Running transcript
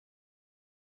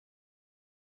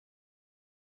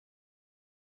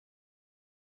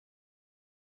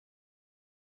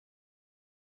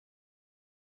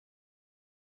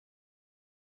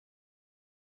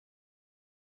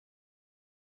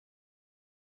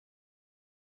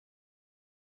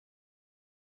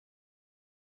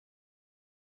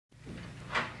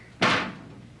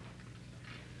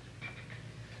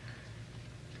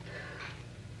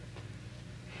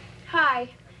Hi,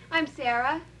 I'm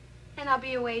Sarah, and I'll be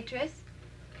your waitress.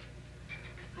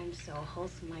 I'm so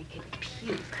wholesome I could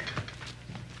puke.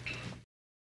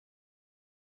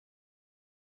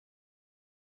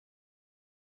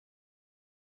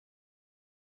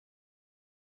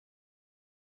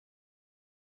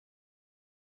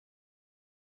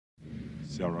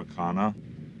 Sarah Connor?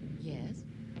 Yes?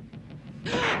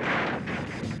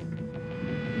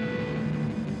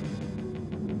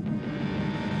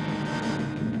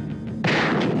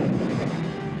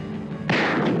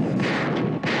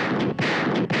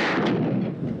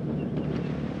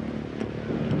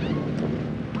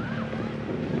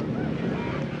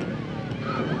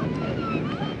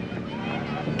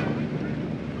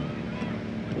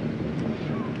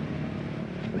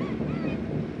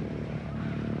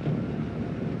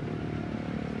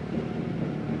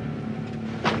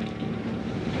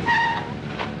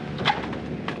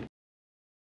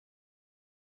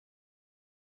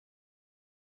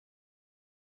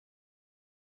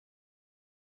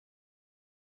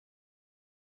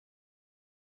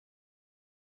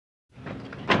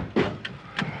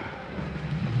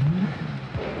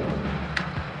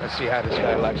 Let's see how this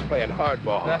guy likes playing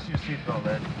hardball. Fasten your seatbelt,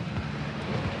 Ed.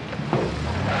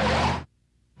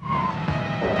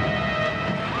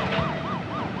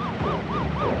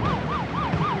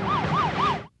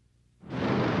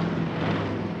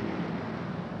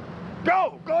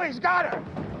 Go! Go, he's got her!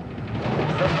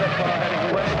 Suspect car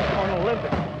heading west on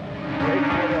Olympic. Grade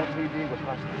 4 LTD with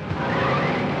hostage.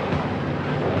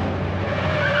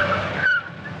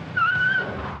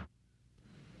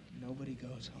 Nobody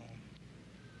goes home.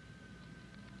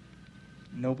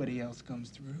 Nobody else comes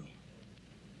through.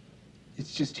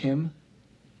 It's just him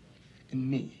and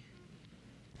me.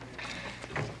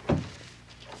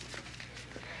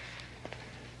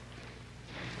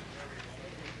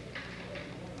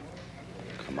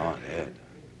 Come on, Ed.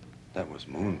 That was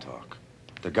moon talk.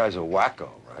 The guy's a wacko,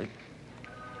 right?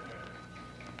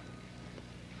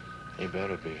 He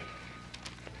better be.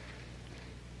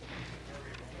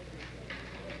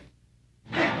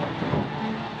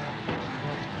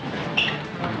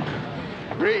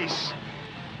 Reese.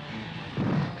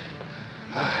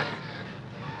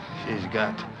 She's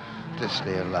got to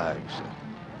stay alive, so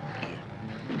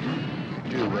you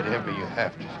do whatever you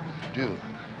have to do.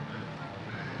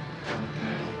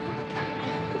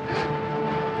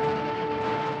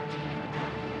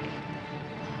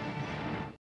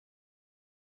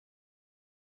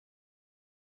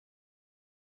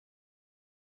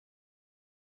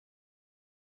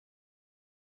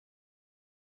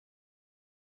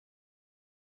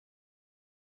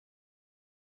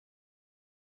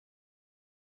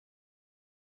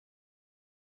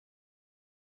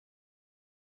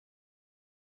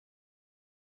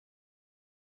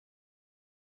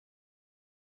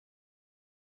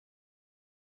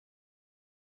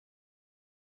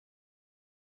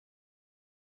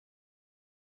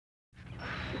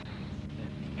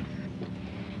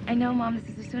 I know, Mom, this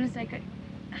is as soon as I could.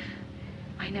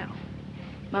 I know.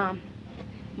 Mom,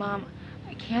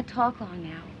 I can't talk long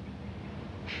now.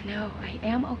 No, I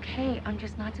am okay. I'm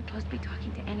just not supposed to be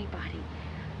talking to anybody.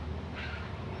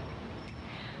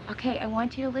 Okay, I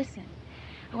want you to listen.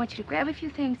 I want you to grab a few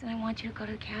things, and I want you to go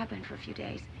to the cabin for a few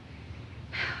days.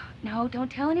 No, don't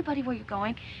tell anybody where you're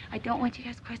going. I don't want you to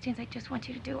ask questions. I just want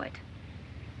you to do it.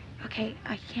 Okay,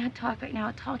 I can't talk right now.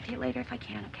 I'll talk to you later if I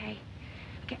can, okay?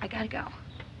 Okay, I gotta go.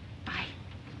 Bye.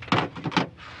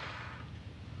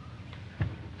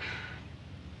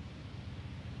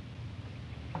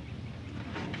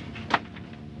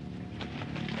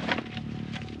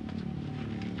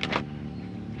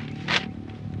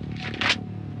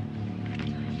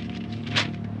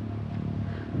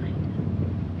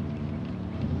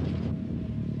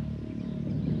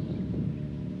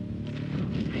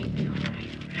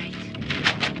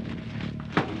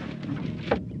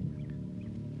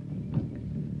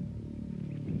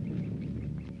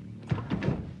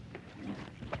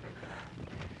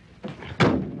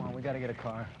 We gotta get a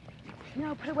car.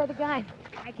 No, put it where the gun.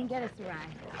 I can get us a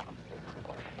ride.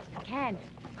 I can.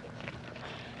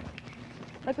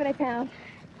 Look what I found.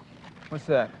 What's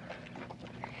that?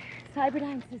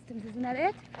 Cyberdyne systems, isn't that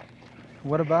it?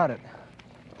 What about it?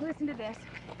 Listen to this.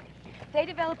 They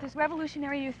developed this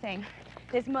revolutionary new thing.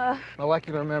 This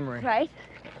molecular memory. Right?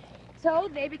 So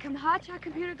they become the hotshot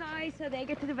computer guys, so they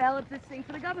get to develop this thing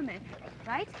for the government.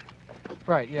 Right?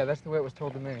 Right, yeah, that's the way it was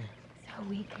told to me. So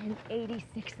we can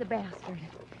 86 the bastard.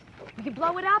 We can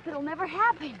blow it up, it'll never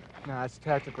happen. No, it's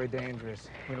tactically dangerous.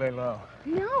 We lay low.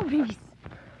 No, Reese.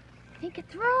 Think it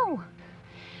through.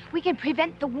 We can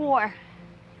prevent the war.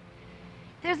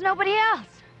 There's nobody else.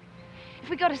 If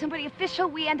we go to somebody official,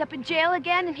 we end up in jail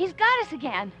again, and he's got us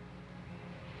again.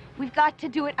 We've got to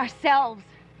do it ourselves.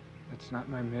 That's not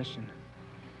my mission.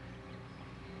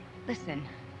 Listen,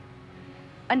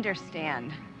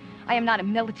 understand. I am not a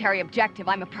military objective.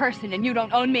 I'm a person, and you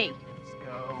don't own me. Let's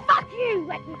go. Fuck you!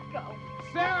 Let me go.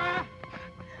 Sarah!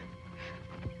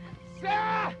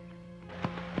 Sarah!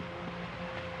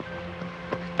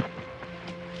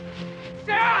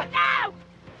 Sarah! No!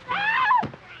 No!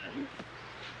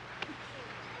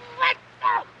 Let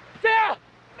go! Sarah!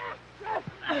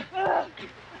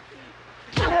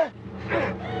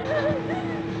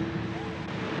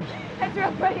 That's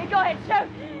real pretty. Go ahead,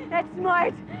 shoot. That's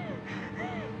smart.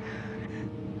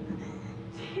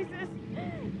 Jesus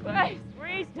Christ,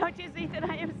 Reese, don't you see that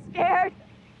I am scared?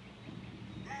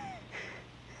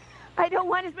 I don't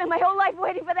want to spend my whole life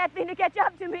waiting for that thing to catch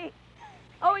up to me.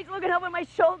 Always looking over my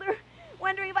shoulder,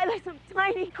 wondering if I left some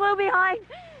tiny clue behind.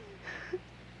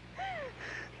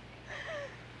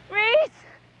 Reese!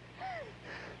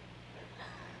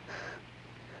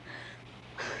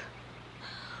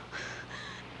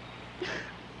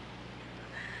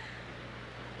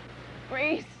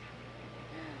 Reese!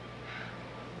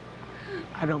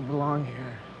 I don't belong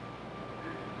here.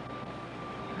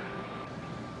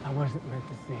 I wasn't meant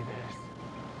to see this.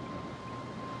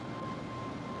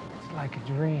 It's like a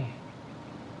dream.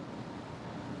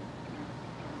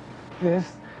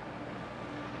 This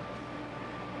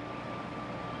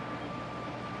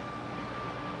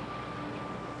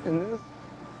and this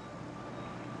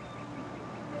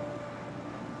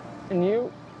and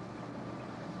you.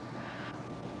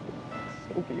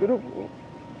 So beautiful.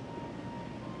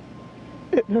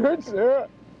 It hurts, Sarah.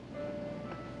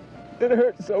 It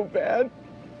hurts so bad.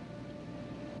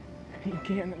 You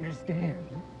can't understand.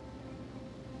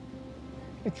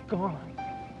 It's gone.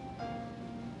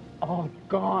 All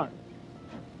gone.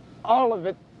 All of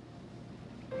it.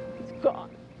 It's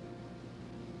gone.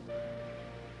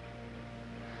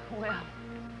 Well,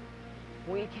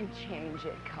 we can change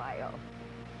it, Kyle.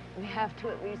 We have to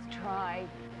at least try.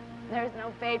 There's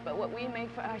no fate but what we make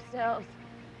for ourselves,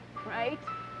 right?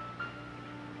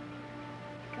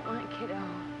 Come on, kiddo.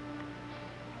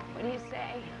 What do you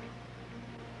say?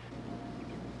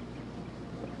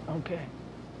 Okay.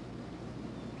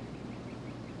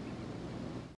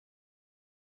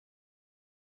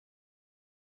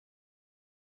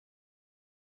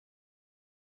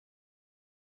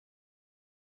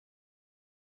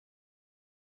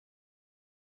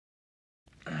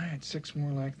 All right, 6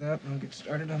 more like that, and we'll get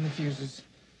started on the fuses.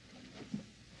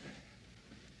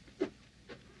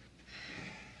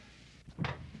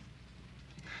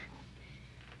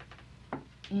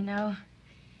 You know,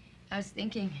 I was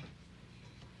thinking,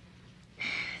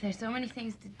 there's so many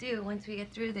things to do once we get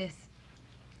through this.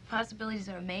 Possibilities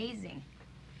are amazing.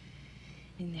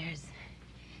 And there's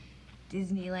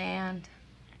Disneyland,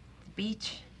 the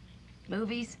beach,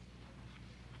 movies,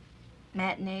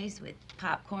 matinees with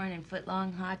popcorn and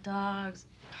foot-long hot dogs.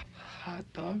 Hot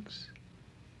dogs?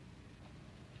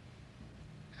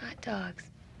 Hot dogs.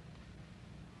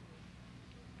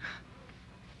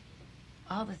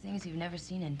 All the things you've never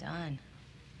seen and done.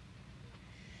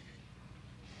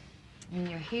 I mean,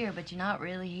 you're here, but you're not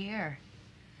really here.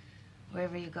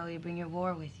 Wherever you go, you bring your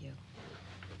war with you.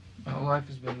 My whole life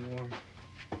has been warm.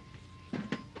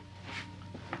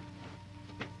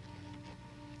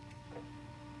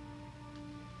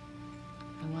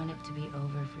 I want it to be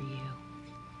over for you.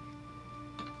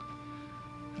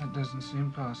 That doesn't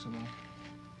seem possible.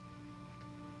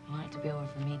 I want it to be over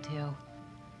for me, too.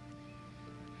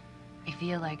 I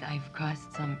feel like I've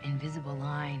crossed some invisible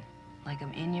line, like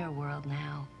I'm in your world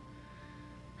now.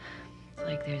 It's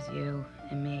like there's you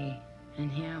and me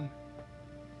and him.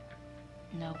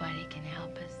 Nobody can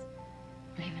help us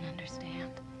or even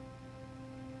understand.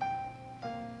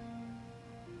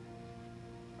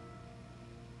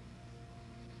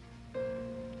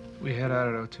 We head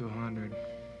out at 0200.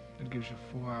 It gives you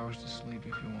 4 hours to sleep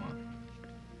if you want.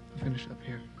 We'll finish up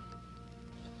here.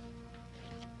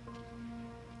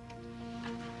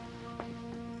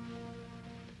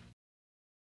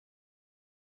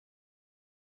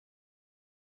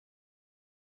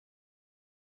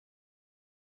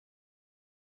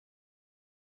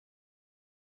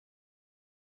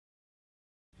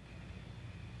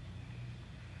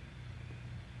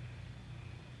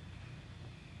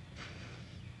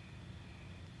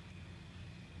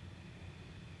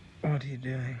 What are you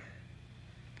doing?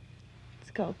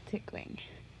 It's called tickling.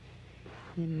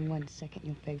 In 1 second,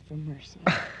 you'll beg for mercy.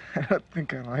 I don't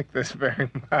think I like this very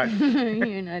much.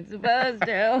 You're not supposed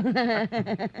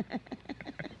to.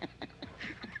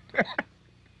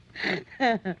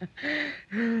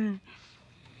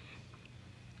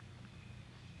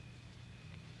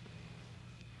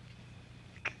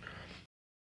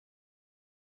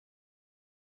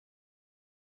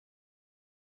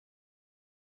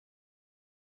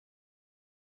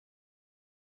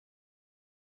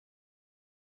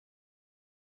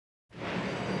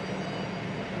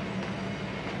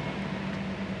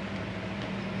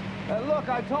 Look,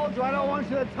 I told you I don't want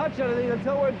you to touch anything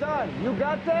until we're done. You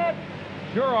got that?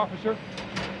 Sure, officer.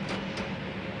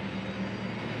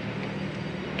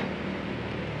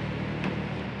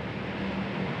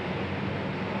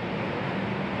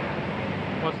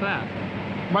 What's that?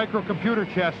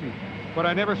 Microcomputer chassis. But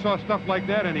I never saw stuff like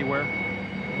that anywhere.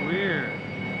 Weird.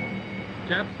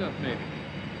 Jap stuff, maybe.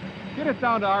 Get it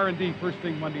down to R&D first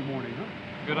thing Monday morning, huh?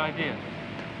 Good idea.